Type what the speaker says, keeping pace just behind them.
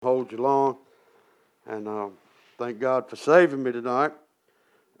hold you long. And thank God for saving me tonight.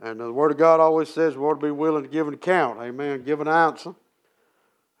 And the Word of God always says we ought to be willing to give an account. Amen. Give an answer.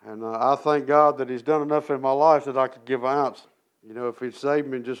 And I thank God that He's done enough in my life that I could give an answer. You know, if He'd saved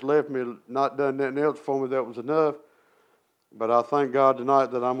me and just left me, not done nothing else for me, that was enough. But I thank God tonight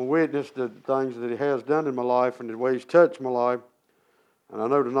that I'm a witness to things that He has done in my life and the way He's touched my life. And I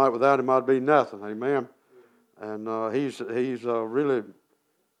know tonight without Him I'd be nothing. Amen. And He's really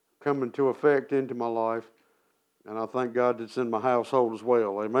come into effect into my life. And I thank God that's in my household as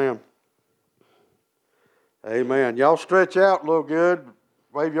well. Amen. Amen. Y'all stretch out a little good.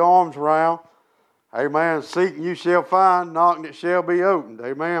 Wave your arms around. Amen. Seeking you shall find. Knocking it shall be opened.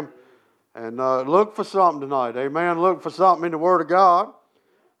 Amen. And look for something tonight. Amen. Look for something in the Word of God.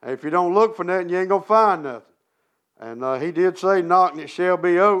 And if you don't look for nothing, you ain't going to find nothing. And He did say, knocking it shall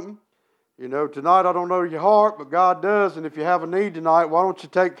be open. You know, tonight I don't know your heart, but God does. And if you have a need tonight, why don't you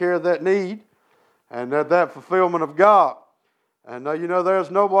take care of that need and that fulfillment of God? And you know, there's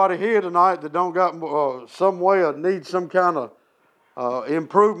nobody here tonight that don't got some way or needs some kind of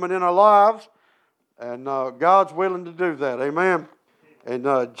improvement in our lives. And God's willing to do that. Amen.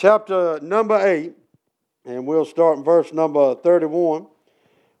 In chapter number 8, and we'll start in verse number 31.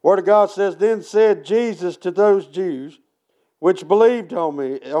 Word of God says, Then said Jesus to those Jews which believed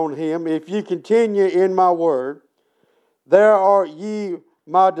on Him, If ye continue in my word, there are ye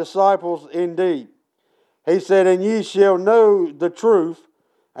my disciples indeed. He said, And ye shall know the truth,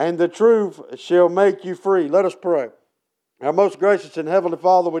 and the truth shall make you free. Let us pray. Our most gracious and heavenly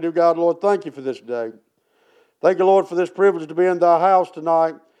Father, we do, God, Lord, thank you for this day. Thank you, Lord, for this privilege to be in thy house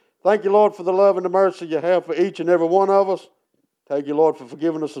tonight. Thank you, Lord, for the love and the mercy you have for each and every one of us. Thank you, Lord, for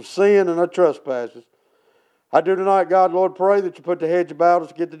forgiving us of sin and our trespasses. I do tonight, God, Lord, pray that you put the hedge about us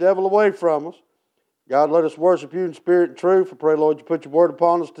to get the devil away from us. God, let us worship you in spirit and truth. I pray, Lord, you put your word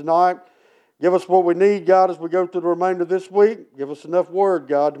upon us tonight. Give us what we need, God, as we go through the remainder of this week. Give us enough word,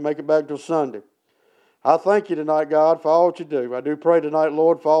 God, to make it back till Sunday. I thank you tonight, God, for all that you do. I do pray tonight,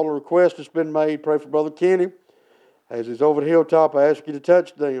 Lord, for all the requests that's been made. Pray for Brother Kenny. As he's over the hilltop, I ask you to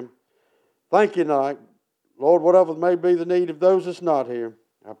touch them. Thank you tonight. Lord, whatever may be the need of those that's not here,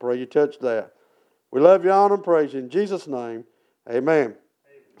 I pray you touch that. We love you, honor, and praise you. In Jesus' name, amen.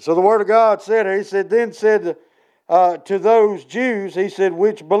 So the Word of God said here, He said, Then said to those Jews, He said,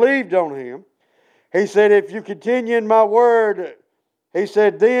 which believed on Him, He said, If you continue in my word, He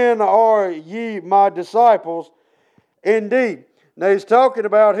said, then are ye my disciples indeed. Now He's talking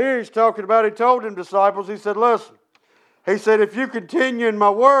about here, He told them disciples, He said, listen, He said, if you continue in my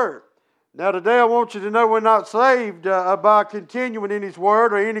word. Now today I want you to know we're not saved by continuing in His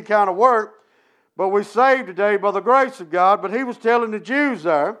word or any kind of work, but we're saved today by the grace of God. But He was telling the Jews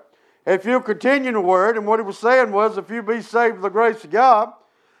there, if you continue in the word, and what He was saying was, if you be saved by the grace of God,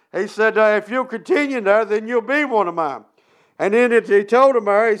 He said, if you'll continue there, then you'll be one of mine. And then He told them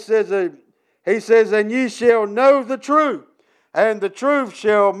there, He says, and ye shall know the truth, and the truth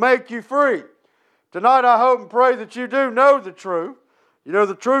shall make you free. Tonight I hope and pray that you do know the truth. You know,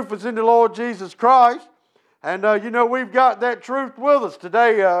 the truth is in the Lord Jesus Christ. And, you know, we've got that truth with us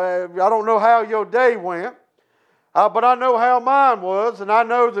today. I don't know how your day went, but I know how mine was. And I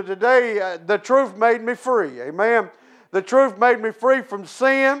know that today the truth made me free. Amen. The truth made me free from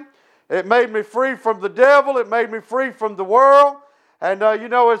sin. It made me free from the devil. It made me free from the world. And, you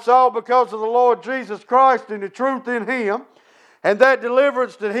know, it's all because of the Lord Jesus Christ and the truth in Him. And that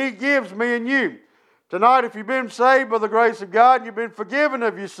deliverance that He gives me and you. Tonight, if you've been saved by the grace of God and you've been forgiven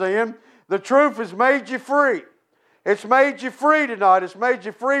of your sin, the truth has made you free. It's made you free tonight. It's made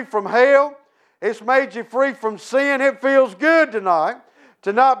you free from hell. It's made you free from sin. It feels good tonight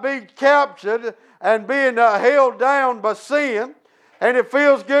to not be captured and being held down by sin. And it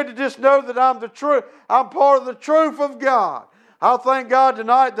feels good to just know that I'm part of the truth of God. I thank God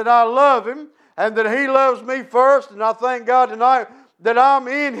tonight that I love Him and that He loves me first. And I thank God tonight that I'm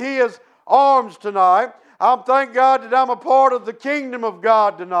in His arms tonight. I thank God that I'm a part of the kingdom of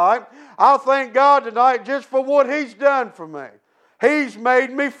God tonight. I thank God tonight just for what He's done for me. He's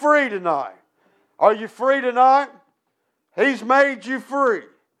made me free tonight. Are you free tonight? He's made you free.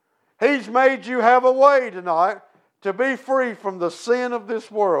 He's made you have a way tonight to be free from the sin of this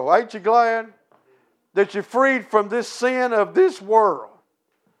world. Ain't you glad that you're freed from this sin of this world?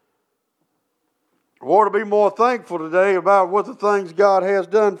 We ought to be more thankful today about what the things God has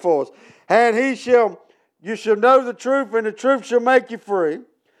done for us. And you shall know the truth, and the truth shall make you free.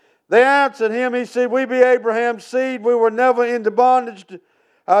 They answered Him, He said, We be Abraham's seed, we were never into bondage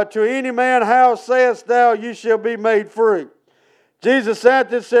to any man. How sayest thou, you shall be made free? Jesus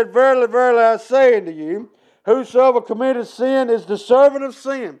answered and said, Verily, verily, I say unto you, whosoever committeth sin is the servant of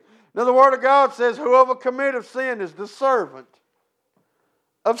sin. Now the Word of God says, whoever committeth sin is the servant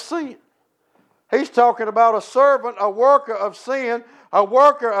of sin. He's talking about a servant, a worker of sin, a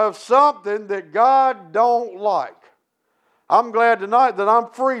worker of something that God don't like. I'm glad tonight that I'm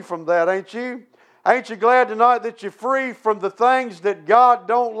free from that, ain't you? Ain't you glad tonight that you're free from the things that God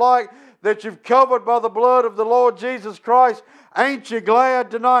don't like, that you've covered by the blood of the Lord Jesus Christ? Ain't you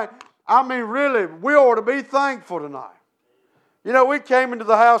glad tonight? I mean, really, we ought to be thankful tonight. You know, we came into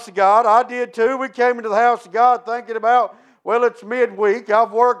the house of God. I did too. We came into the house of God thinking about, well, it's midweek.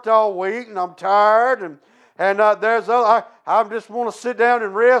 I've worked all week and I'm tired. And I just want to sit down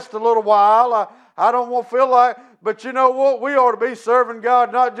and rest a little while. I don't want to feel like, but you know what? We ought to be serving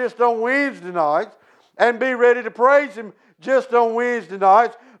God not just on Wednesday nights and be ready to praise Him just on Wednesday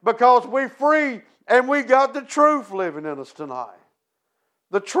nights, because we're free and we got the truth living in us tonight.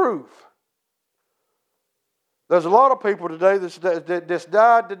 The truth. There's a lot of people today that's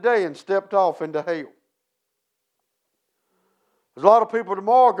died today and stepped off into hell. There's a lot of people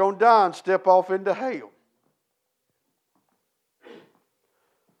tomorrow going to die and step off into hell.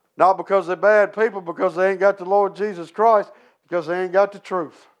 Not because they're bad people, because they ain't got the Lord Jesus Christ, because they ain't got the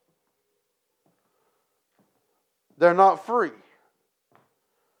truth. They're not free.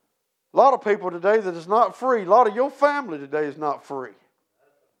 A lot of people today that is not free. A lot of your family today is not free.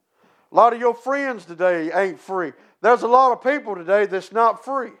 A lot of your friends today ain't free. There's a lot of people today that's not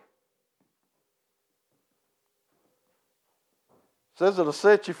free. It says it'll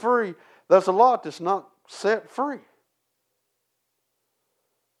set you free. There's a lot that's not set free.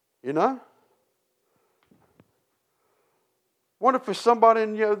 You know? What if there's somebody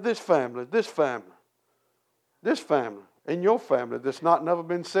in this family, in your family that's never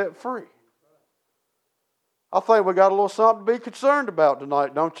been set free? I think we got a little something to be concerned about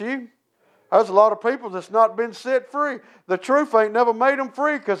tonight, don't you? There's a lot of people that's not been set free. The truth ain't never made them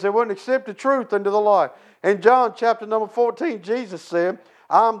free because they wouldn't accept the truth into the life. In John chapter number 14, Jesus said,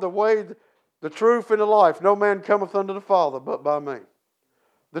 I'm the way, the truth, and the life. No man cometh unto the Father but by me.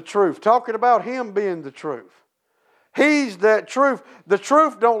 The truth. Talking about Him being the truth. He's that truth. The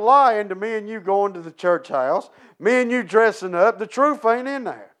truth don't lie into me and you going to the church house, me and you dressing up. The truth ain't in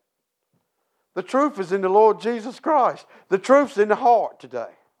there. The truth is in the Lord Jesus Christ. The truth's in the heart today.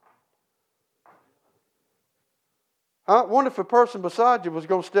 I wonder if a person beside you was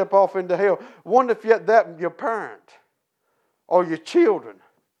going to step off into hell. Wonder if your parent or your children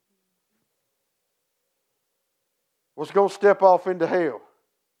was going to step off into hell.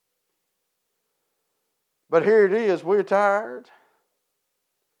 But here it is, we're tired.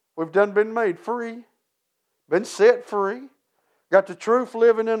 We've done been made free, been set free, got the truth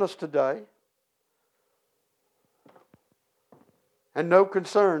living in us today, and no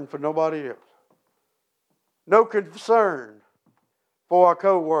concern for nobody else. No concern for our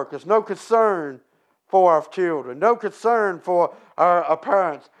co-workers. No concern for our children. No concern for our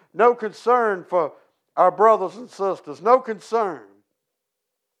parents. No concern for our brothers and sisters. No concern.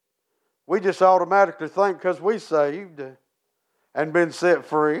 We just automatically think because we saved and been set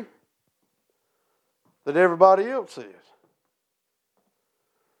free that everybody else is.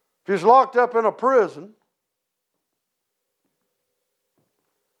 If you're locked up in a prison,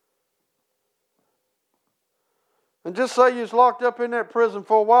 and just say you was locked up in that prison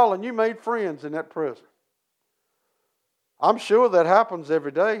for a while and you made friends in that prison. I'm sure that happens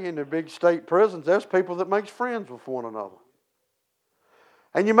every day in the big state prisons. There's people that makes friends with one another.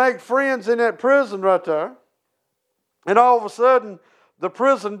 And you make friends in that prison right there, and all of a sudden the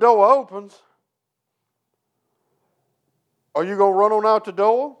prison door opens. Are you going to run on out the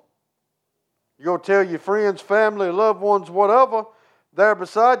door? You're going to tell your friends, family, loved ones, whatever, there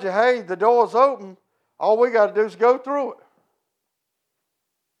beside you, hey, the door's open. All we got to do is go through it.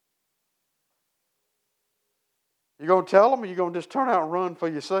 You going to tell them, or you going to just turn out and run for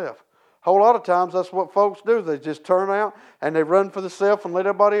yourself? A whole lot of times that's what folks do. They just turn out and they run for themselves and let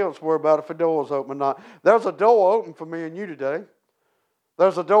everybody else worry about if the door's open or not. There's a door open for me and you today.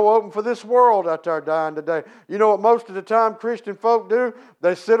 There's a door open for this world out there dying today. You know what most of the time Christian folk do?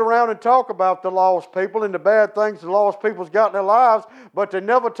 They sit around and talk about the lost people and the bad things the lost people's got in their lives, but they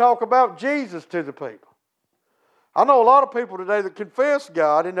never talk about Jesus to the people. I know a lot of people today that confess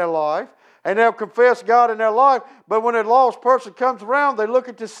God in their life, and they'll confess God in their life, but when a lost person comes around, they look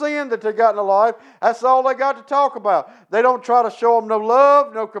at the sin that they got in their life. That's all they got to talk about. They don't try to show them no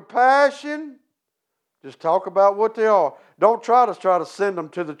love, no compassion. Just talk about what they are. Don't try to send them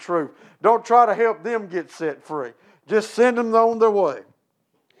to the truth. Don't try to help them get set free. Just send them on their way.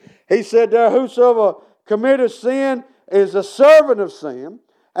 He said there, whosoever committeth sin is a servant of sin,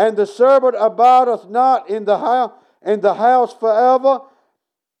 and the servant abideth not in the house forever,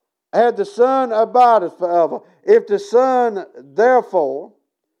 and the Son abideth forever. If the Son, therefore,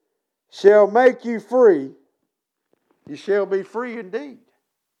 shall make you free, you shall be free indeed.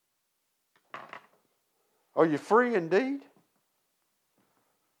 Are you free indeed?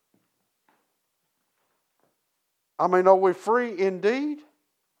 I mean, are we free indeed?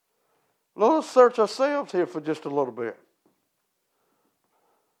 Let us search ourselves here for just a little bit.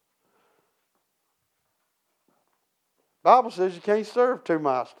 The Bible says you can't serve two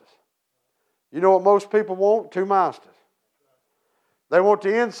masters. You know what most people want? Two masters. They want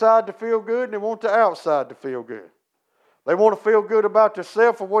the inside to feel good and they want the outside to feel good. They want to feel good about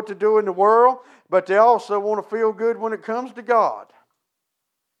themselves or what to do in the world, but they also want to feel good when it comes to God.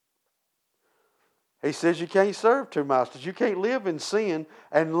 He says you can't serve two masters. You can't live in sin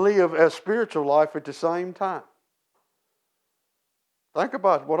and live a spiritual life at the same time. Think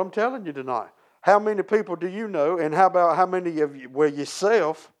about what I'm telling you tonight. How many people do you know, and how about how many of you, well,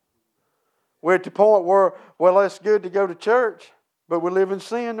 yourself, we're at the point where, well, it's good to go to church, but we live in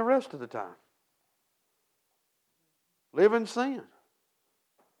sin the rest of the time. Live in sin.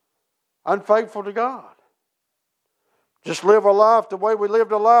 Unfaithful to God. Just live our life the way we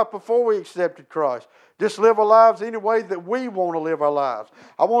lived our life before we accepted Christ. Just live our lives any way that we want to live our lives.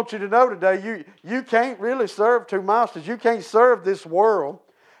 I want you to know today, you can't really serve two masters. You can't serve this world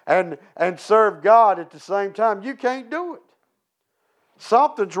and serve God at the same time. You can't do it.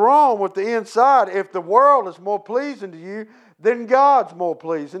 Something's wrong with the inside. If the world is more pleasing to you than God's more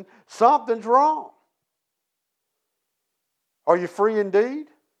pleasing, something's wrong. Are you free indeed?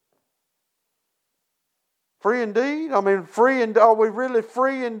 Free indeed? I mean, are we really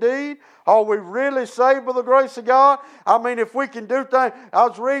free indeed? Are we really saved by the grace of God? I mean, if we can do things. I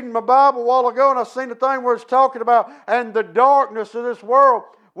was reading my Bible a while ago and I seen a thing where it's talking about, and the darkness of this world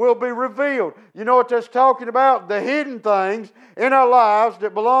will be revealed. You know what that's talking about? The hidden things in our lives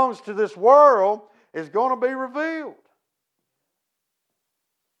that belongs to this world is going to be revealed.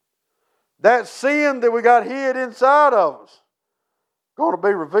 That sin that we got hid inside of us going to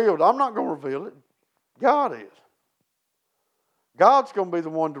be revealed. I'm not going to reveal it. God is. God's going to be the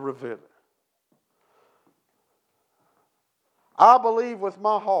one to reveal it. I believe with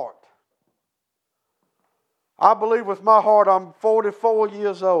my heart. I believe with my heart. I'm 44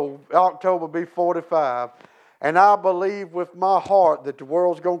 years old. October will be 45. And I believe with my heart that the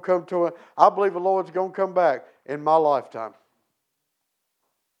world's going to come to it. I believe the Lord's going to come back in my lifetime.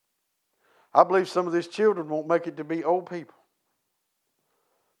 I believe some of these children won't make it to be old people.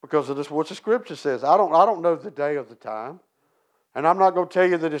 Because of this, what the Scripture says. I don't know the day or the time. And I'm not going to tell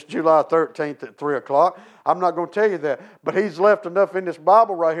you that it's July 13th at 3 o'clock. I'm not going to tell you that. But He's left enough in this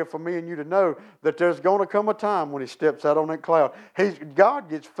Bible right here for me and you to know that there's going to come a time when He steps out on that cloud.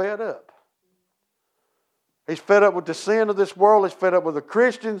 God gets fed up. He's fed up with the sin of this world. He's fed up with the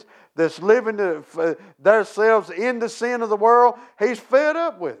Christians that's living themselves in the sin of the world. He's fed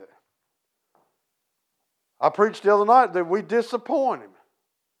up with it. I preached the other night that we disappoint Him.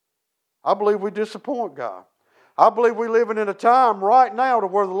 I believe we disappoint God. I believe we're living in a time right now to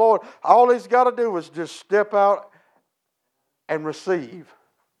where the Lord, all He's got to do is just step out and receive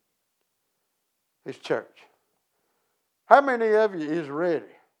His church. How many of you is ready?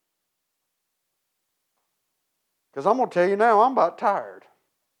 Because I'm going to tell you now, I'm about tired.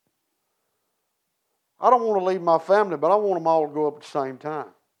 I don't want to leave my family, but I want them all to go up at the same time.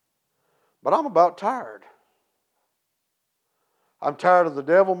 But I'm about tired. I'm tired of the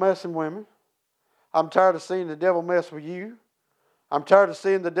devil messing with me. I'm tired of seeing the devil mess with you. I'm tired of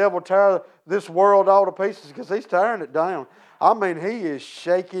seeing the devil tear this world all to pieces because he's tearing it down. I mean, he is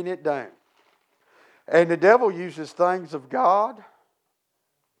shaking it down. And the devil uses things of God.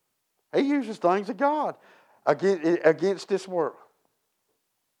 He uses things of God against this world.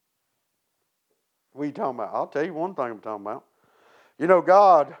 What are you talking about? I'll tell you one thing I'm talking about. You know,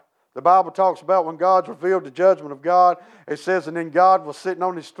 God, the Bible talks about when God's revealed the judgment of God, it says, and then God was sitting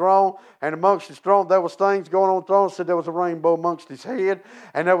on His throne, and amongst His throne there was things going on the throne. It said there was a rainbow amongst His head,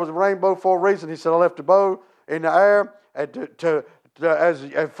 and there was a rainbow for a reason. He said, I left a bow in the air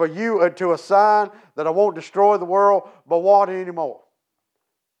for you to a sign that I won't destroy the world, but what anymore?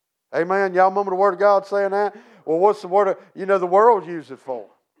 Amen. Y'all remember the Word of God saying that? Well, what's the word the world uses it for?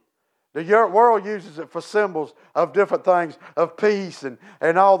 The world uses it for symbols of different things, of peace and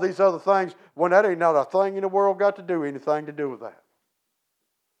all these other things, when that ain't not a thing in the world got to do anything to do with that.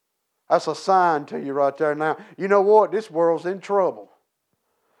 That's a sign to you right there now. You know what? This world's in trouble.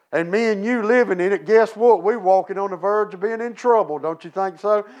 and me and you living in it, guess what? We're walking on the verge of being in trouble. Don't you think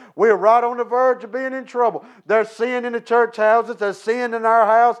so? We're right on the verge of being in trouble. There's sin in the church houses. There's sin in our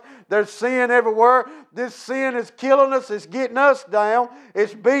house. There's sin everywhere. This sin is killing us. It's getting us down.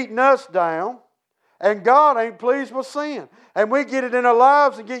 It's beating us down. And God ain't pleased with sin. And we get it in our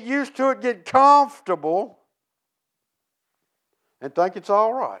lives and get used to it, get comfortable, and think it's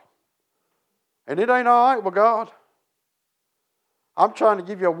all right. And it ain't all right with God. I'm trying to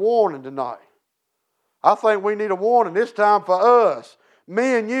give you a warning tonight. I think we need a warning this time for us,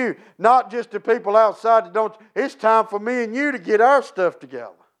 me and you, not just the people outside that don't. It's time for me and you to get our stuff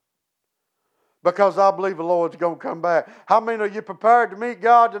together. Because I believe the Lord's going to come back. How many of you prepared to meet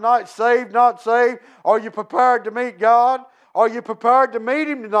God tonight? Saved, not saved? Are you prepared to meet God? Are you prepared to meet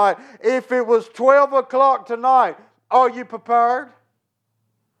Him tonight? If it was 12 o'clock tonight, are you prepared?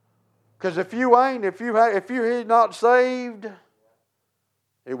 Because if you ain't, if you're not saved,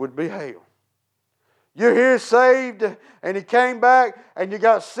 it would be hell. You're here saved and He came back and you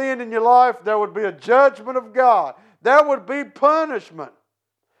got sin in your life, there would be a judgment of God. There would be punishment.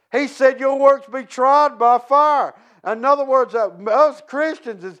 He said your works be tried by fire. In other words, us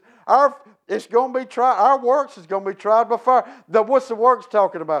Christians, it's going to be tried. Our works is going to be tried by fire. What's the works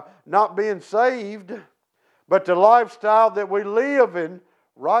talking about? Not being saved, but the lifestyle that we live in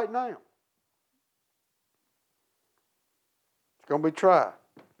right now. It's going to be tried.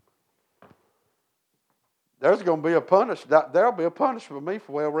 There's going to be a punishment. There'll be a punishment for me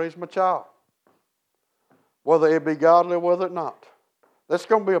for well raising my child. Whether it be godly or whether it not. That's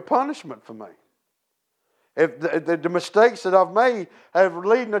going to be a punishment for me. If the mistakes that I've made have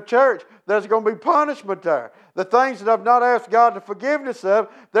leading the church, there's going to be punishment there. The things that I've not asked God the forgiveness of,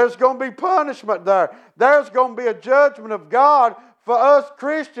 there's going to be punishment there. There's going to be a judgment of God for us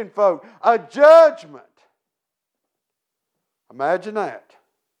Christian folk. A judgment. Imagine that.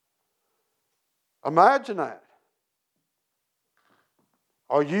 Imagine that.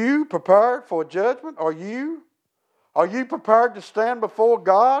 Are you prepared for a judgment? Are you prepared to stand before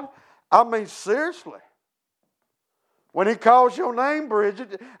God? I mean, seriously. When He calls your name,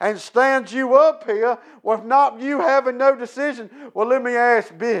 Bridget, and stands you up here with not you having no decision, well, let me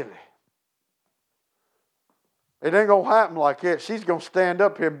ask Billy. It ain't going to happen like that. She's going to stand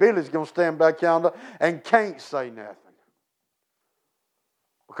up here. Billy's going to stand back yonder and can't say nothing.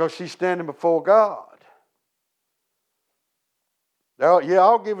 Because she's standing before God. Yeah,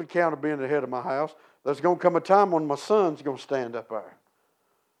 I'll give an account of being the head of my house. There's going to come a time when my son's going to stand up there.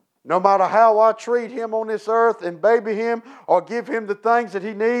 No matter how I treat him on this earth and baby him or give him the things that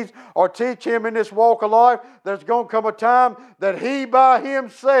he needs or teach him in this walk of life, there's going to come a time that he by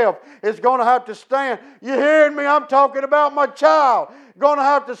himself is going to have to stand. You hearing me? I'm talking about my child. Going to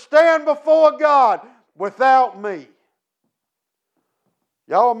have to stand before God without me.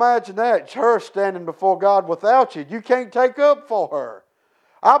 Y'all imagine that. It's her standing before God without you. You can't take up for her.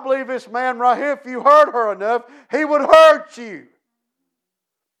 I believe this man right here, if you hurt her enough, he would hurt you.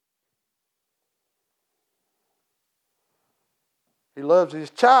 He loves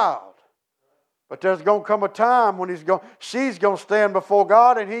his child. But there's going to come a time when she's going to stand before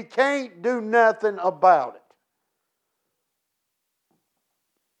God and he can't do nothing about it.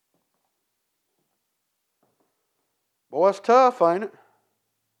 Boy, it's tough, ain't it?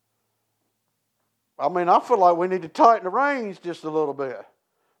 I mean, I feel like we need to tighten the reins just a little bit.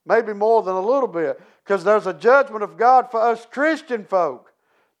 Maybe more than a little bit. Because there's a judgment of God for us Christian folk.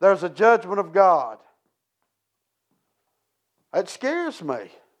 There's a judgment of God. That scares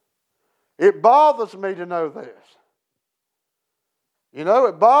me. It bothers me to know this. You know,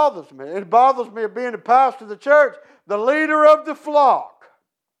 it bothers me. It bothers me of being the pastor of the church, the leader of the flock.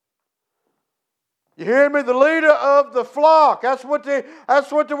 You hear me? The leader of the flock. That's what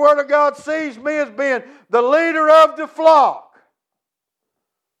the Word of God sees me as being, the leader of the flock.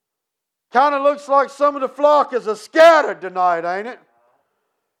 Kind of looks like some of the flock is scattered tonight, ain't it?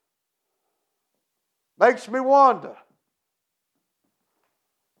 Makes me wonder.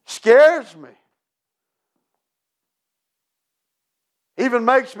 Scares me. Even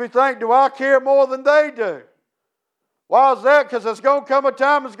makes me think, do I care more than they do? Why is that? Because there's going to come a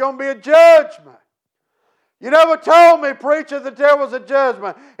time there's going to be a judgment. You never told me, preacher, that there was a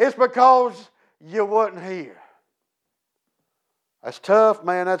judgment. It's because you wasn't here. That's tough,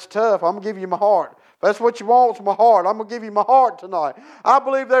 man. That's tough. I'm going to give you my heart. If that's what you want, it's my heart. I'm going to give you my heart tonight. I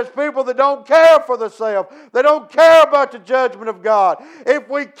believe there's people that don't care for themselves. They don't care about the judgment of God. If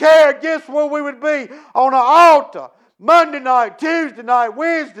we cared, guess where we would be? On an altar. Monday night, Tuesday night,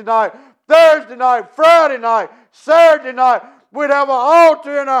 Wednesday night, Thursday night, Friday night, Saturday night. We'd have an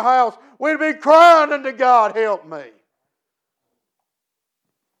altar in our house. We'd be crying unto God, help me.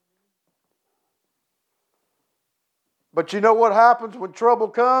 But you know what happens when trouble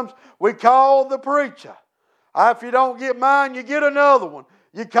comes? We call the preacher. If you don't get mine, you get another one.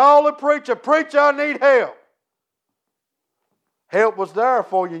 You call the preacher. Preacher, I need help. Help was there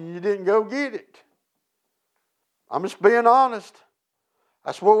for you and you didn't go get it. I'm just being honest.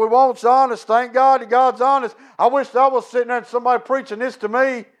 That's what we want, is honest. Thank God that God's honest. I wish I was sitting there and somebody preaching this to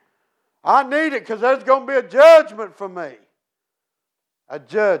me. I need it because there's going to be a judgment for me. A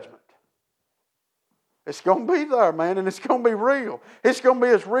judgment. It's going to be there, man, and it's going to be real. It's going to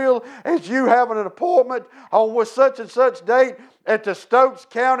be as real as you having an appointment on with such and such date at the Stokes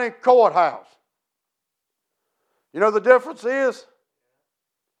County Courthouse. You know the difference is?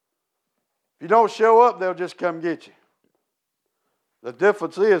 If you don't show up, they'll just come get you. The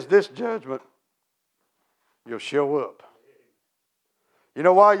difference is this judgment, you'll show up. You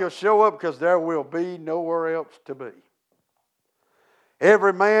know why you'll show up? Because there will be nowhere else to be.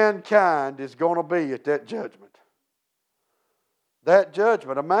 Every mankind is going to be at that judgment. That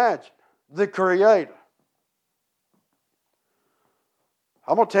judgment, imagine, the Creator.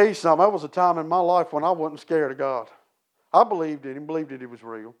 I'm going to tell you something. There was a time in my life when I wasn't scared of God. I believed in Him, believed that He was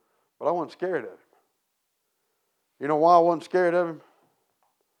real, but I wasn't scared of Him. You know why I wasn't scared of Him?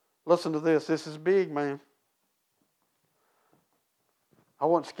 Listen to this. This is big, man. I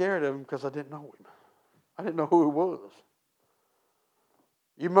wasn't scared of Him because I didn't know Him. I didn't know who He was.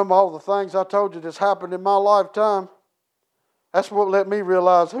 You remember all the things I told you that's happened in my lifetime? That's what let me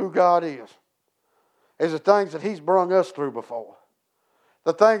realize who God is. Is the things that He's brung us through before.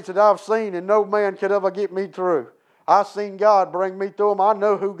 The things that I've seen and no man could ever get me through. I've seen God bring me through them. I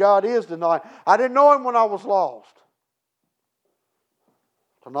know who God is tonight. I didn't know Him when I was lost.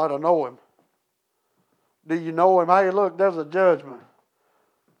 Tonight I know Him. Do you know Him? Hey, look, there's a judgment.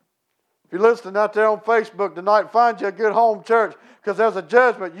 If you're listening out there on Facebook tonight, find you a good home church because there's a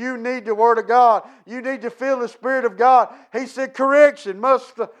judgment. You need the Word of God. You need to feel the Spirit of God. He said correction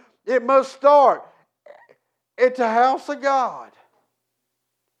must start at the house of God.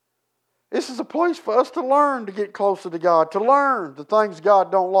 This is a place for us to learn to get closer to God, to learn the things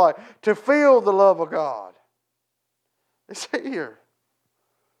God don't like, to feel the love of God. It's here.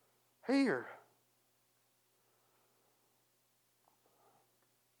 Here.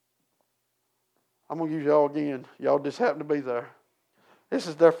 I'm going to use y'all again. Y'all just happen to be there. This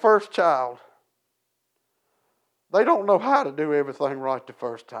is their first child. They don't know how to do everything right the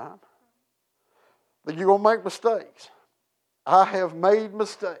first time. But you're going to make mistakes. I have made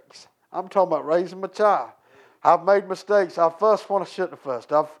mistakes. I'm talking about raising my child. I've made mistakes. I've fussed when I shouldn't have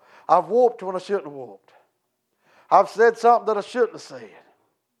fussed. I've whooped when I shouldn't have whooped. I've said something that I shouldn't have said.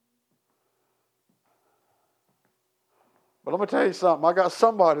 But let me tell you something. I got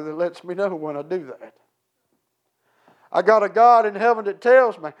somebody that lets me know when I do that. I got a God in heaven that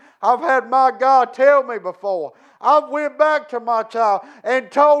tells me. I've had my God tell me before. I've went back to my child and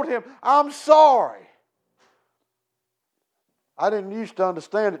told him, I'm sorry. I didn't used to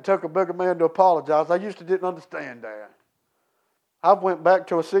understand it took a bigger man to apologize. I used to didn't understand that. I went back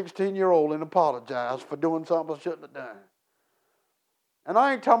to a 16-year-old and apologized for doing something I shouldn't have done. And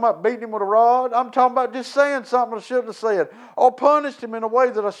I ain't talking about beating him with a rod. I'm talking about just saying something I shouldn't have said. Or punished him in a way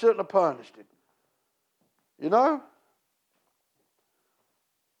that I shouldn't have punished him. You know?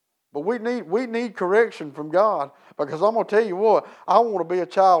 But we need correction from God. Because I'm going to tell you what, I want to be a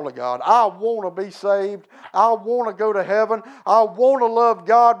child of God. I want to be saved. I want to go to heaven. I want to love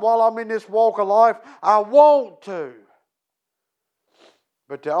God while I'm in this walk of life. I want to.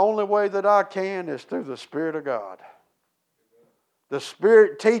 But the only way that I can is through the Spirit of God. The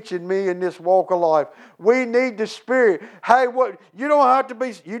Spirit teaching me in this walk of life. We need the Spirit. Hey, you don't have to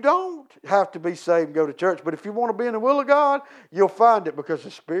be saved and go to church. But if you want to be in the will of God, you'll find it because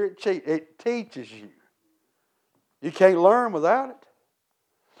the Spirit it teaches you. You can't learn without it.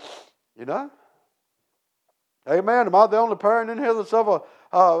 You know? Amen. Am I the only parent in here that's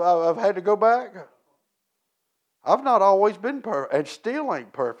I've had to go back? I've not always been perfect and still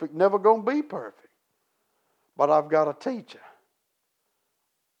ain't perfect. Never going to be perfect. But I've got a teacher.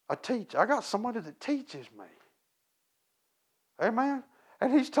 I got somebody that teaches me. Amen.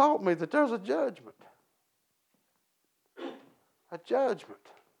 And he's taught me that there's a judgment. A judgment.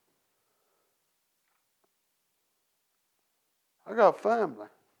 I got family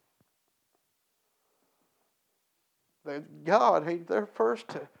that God ain't their first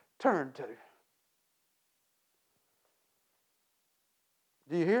to turn to.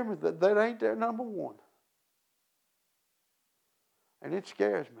 Do you hear me? That ain't their number one. And it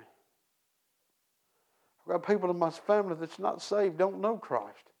scares me. I've got people in my family that's not saved, don't know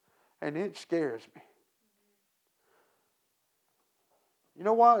Christ. And it scares me. You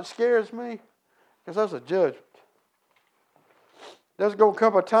know why it scares me? Because there's a judgment. There's going to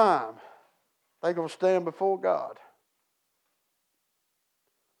come a time they're going to stand before God.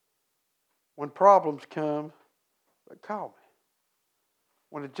 When problems come, they call me.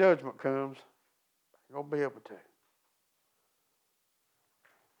 When the judgment comes, they're going to be able to.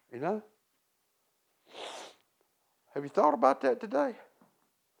 You know? Have you thought about that today?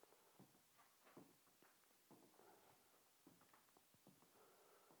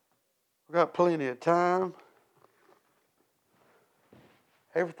 We've got plenty of time.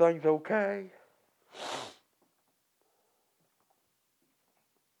 Everything's okay.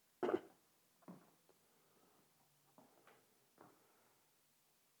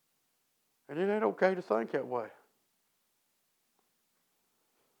 And it ain't okay to think that way.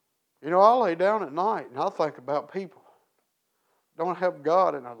 You know, I lay down at night and I think about people who don't have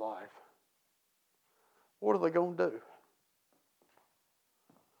God in their life. What are they going to do?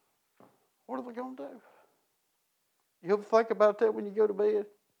 What are they going to do? You ever think about that when you go to bed?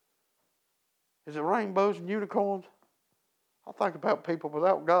 Is it rainbows and unicorns? I think about people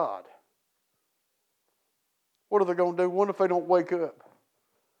without God. What are they going to do? What if they don't wake up?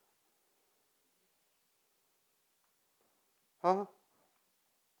 Huh?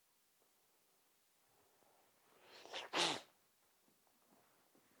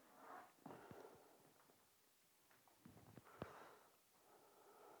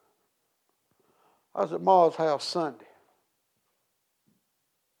 I was at Ma's house Sunday.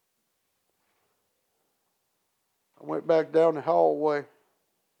 I went back down the hallway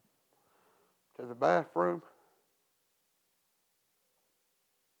to the bathroom.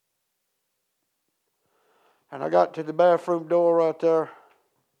 And I got to the bathroom door right there.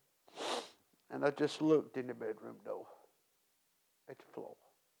 And I just looked in the bedroom door at the floor.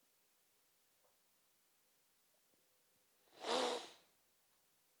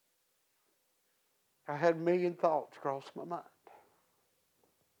 I had a million thoughts cross my mind.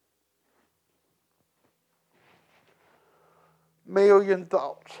 Million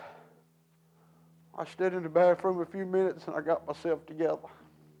thoughts. I stood in the bathroom a few minutes and I got myself together.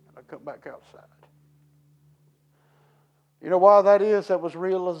 And I come back outside. You know why that is? That was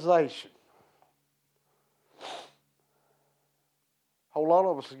realization. A whole lot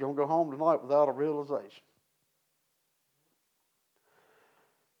of us is going to go home tonight without a realization.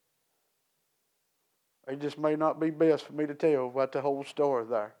 It just may not be best for me to tell about the whole story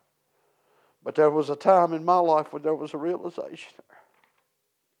there. But there was a time in my life where there was a realization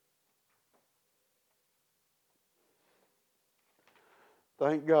there.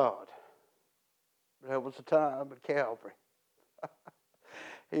 Thank God. There was a time at Calvary.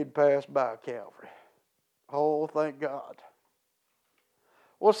 He'd passed by Calvary. Oh, thank God.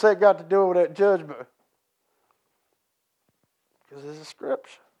 What's that got to do with that judgment? Because it's a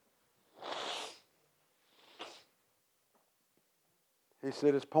scripture. He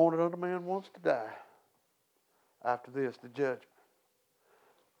said it's appointed unto man once to die. After this, the judgment.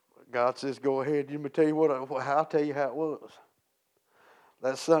 God says, go ahead. Let me tell you what. I'll tell you how it was.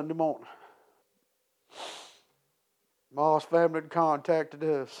 That Sunday morning, Ma's family had contacted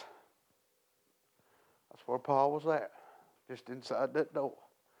us. That's where Paul was at, just inside that door.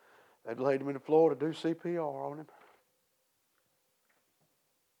 They'd laid him in the floor to do CPR on him.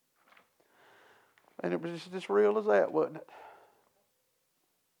 And it was just as real as that, wasn't it?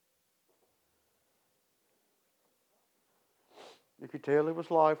 You could tell he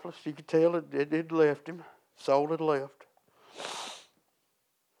was lifeless. You could tell it had left him. Soul had left.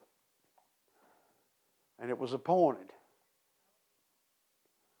 And it was appointed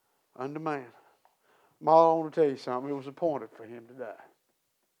unto man. Ma, I want to tell you something. It was appointed for him to die.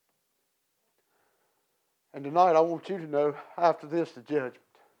 And tonight I want you to know, after this, the judgment.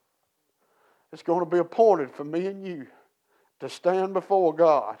 It's going to be appointed for me and you to stand before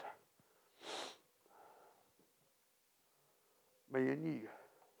God. Me and you.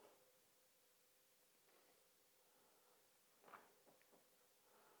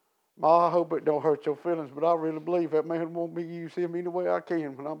 Ma, I hope it don't hurt your feelings, but I really believe that man won't be use him any way I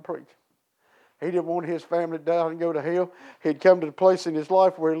can when I'm preaching. He didn't want his family to die and go to hell. He'd come to the place in his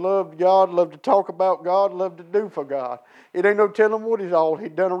life where he loved God, loved to talk about God, loved to do for God. It ain't no telling what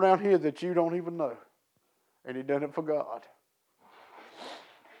he'd done around here that you don't even know. And he done it for God.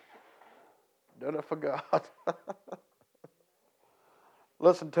 Done it for God.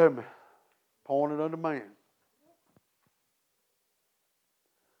 Listen to me. Pointed unto man.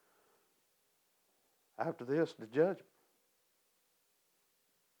 After this, the judgment.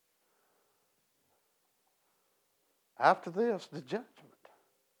 After this, the judgment.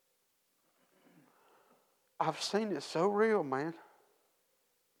 I've seen it so real, man.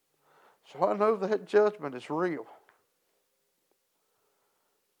 So I know that judgment is real.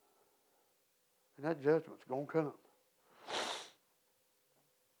 And that judgment's going to come.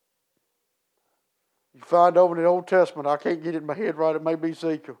 You find over in the Old Testament, I can't get it in my head right, it may be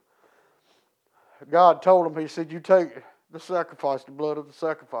Ezekiel. God told him, he said, you take the sacrifice, the blood of the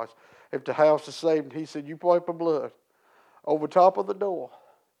sacrifice. If the house is saved, he said, you wipe the blood over top of the door.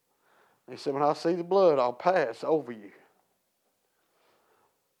 He said, when I see the blood, I'll pass over you.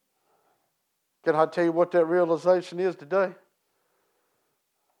 Can I tell you what that realization is today?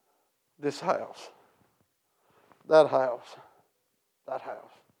 This house. That house. That house.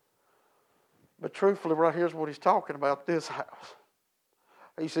 But truthfully, right here's what he's talking about, this house.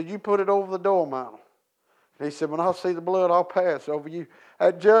 He said, you put it over the door mantle. And he said, when I see the blood, I'll pass over you.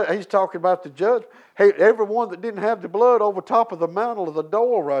 He's talking about the judgment. Hey, everyone that didn't have the blood over top of the mantle of the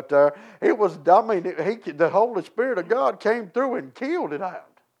door right there, it was, the Holy Spirit of God came through and killed it out.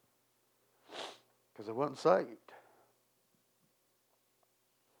 Because it wasn't saved.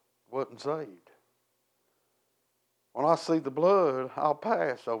 Wasn't saved. When I see the blood, I'll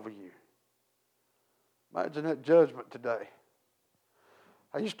pass over you. Imagine that judgment today.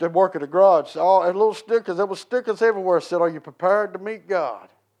 I used to work at a garage. All little stickers, there were stickers everywhere that said, are you prepared to meet God?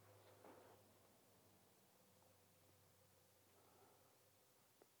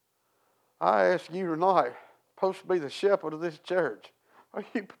 I ask you tonight, supposed to be the shepherd of this church, are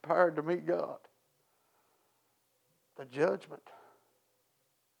you prepared to meet God? The judgment.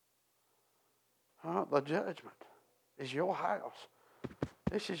 The judgment is your house.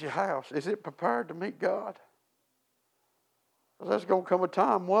 This is your house. Is it prepared to meet God? There's going to come a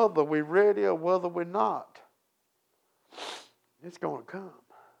time, whether we're ready or whether we're not, it's going to come.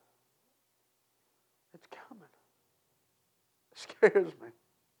 It's coming. It scares me.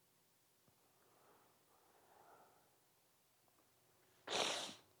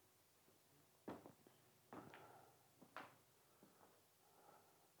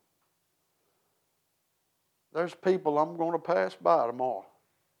 There's people I'm going to pass by tomorrow.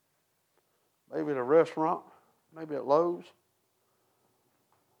 Maybe at a restaurant, maybe at Lowe's.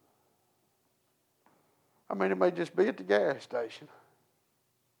 I mean, it may just be at the gas station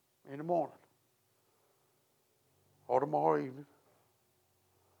in the morning or tomorrow evening.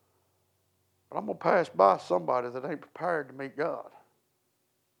 But I'm going to pass by somebody that ain't prepared to meet God.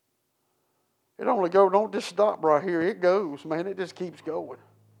 It only goes, don't just stop right here. It goes, man. It just keeps going.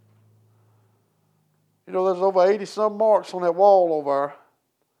 You know, there's over 80-some marks on that wall over there.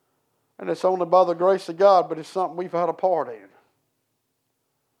 And it's only by the grace of God, but it's something we've had a part in.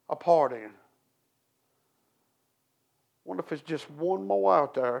 A part in. I wonder if it's just one more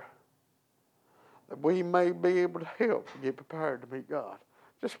out there that we may be able to help to get prepared to meet God.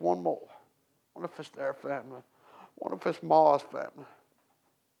 Just one more. I wonder if it's their family. I wonder if it's Ma's family.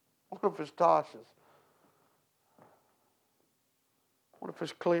 I wonder if it's Tasha's. I wonder if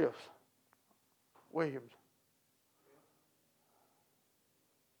it's Cliff's. Williams.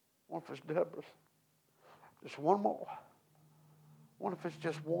 I wonder if it's Deborah's. Just one more. I wonder if it's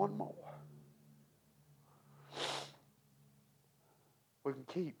just one more. We can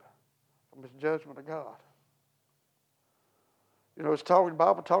keep from his judgment of God. You know, the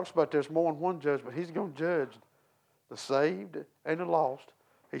Bible talks about there's more than one judgment. He's going to judge the saved and the lost.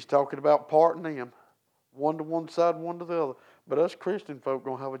 He's talking about parting them, one to one side, one to the other. But us Christian folk are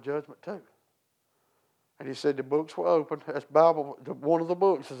going to have a judgment too. And he said the books were open. That's Bible. One of the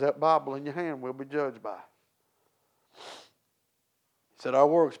books is that Bible in your hand we'll be judged by. He said our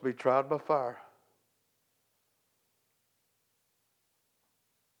works be tried by fire.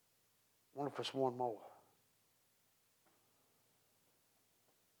 I wonder if it's one more.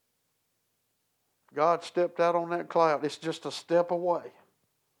 God stepped out on that cloud. It's just a step away.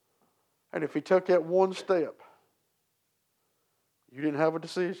 And if he took that one step, you didn't have a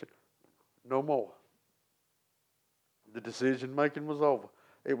decision. No more. The decision making was over.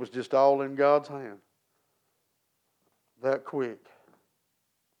 It was just all in God's hand. That quick.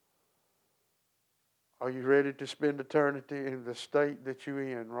 Are you ready to spend eternity in the state that you're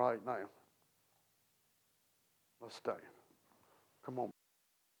in right now? Let's stand. Come on.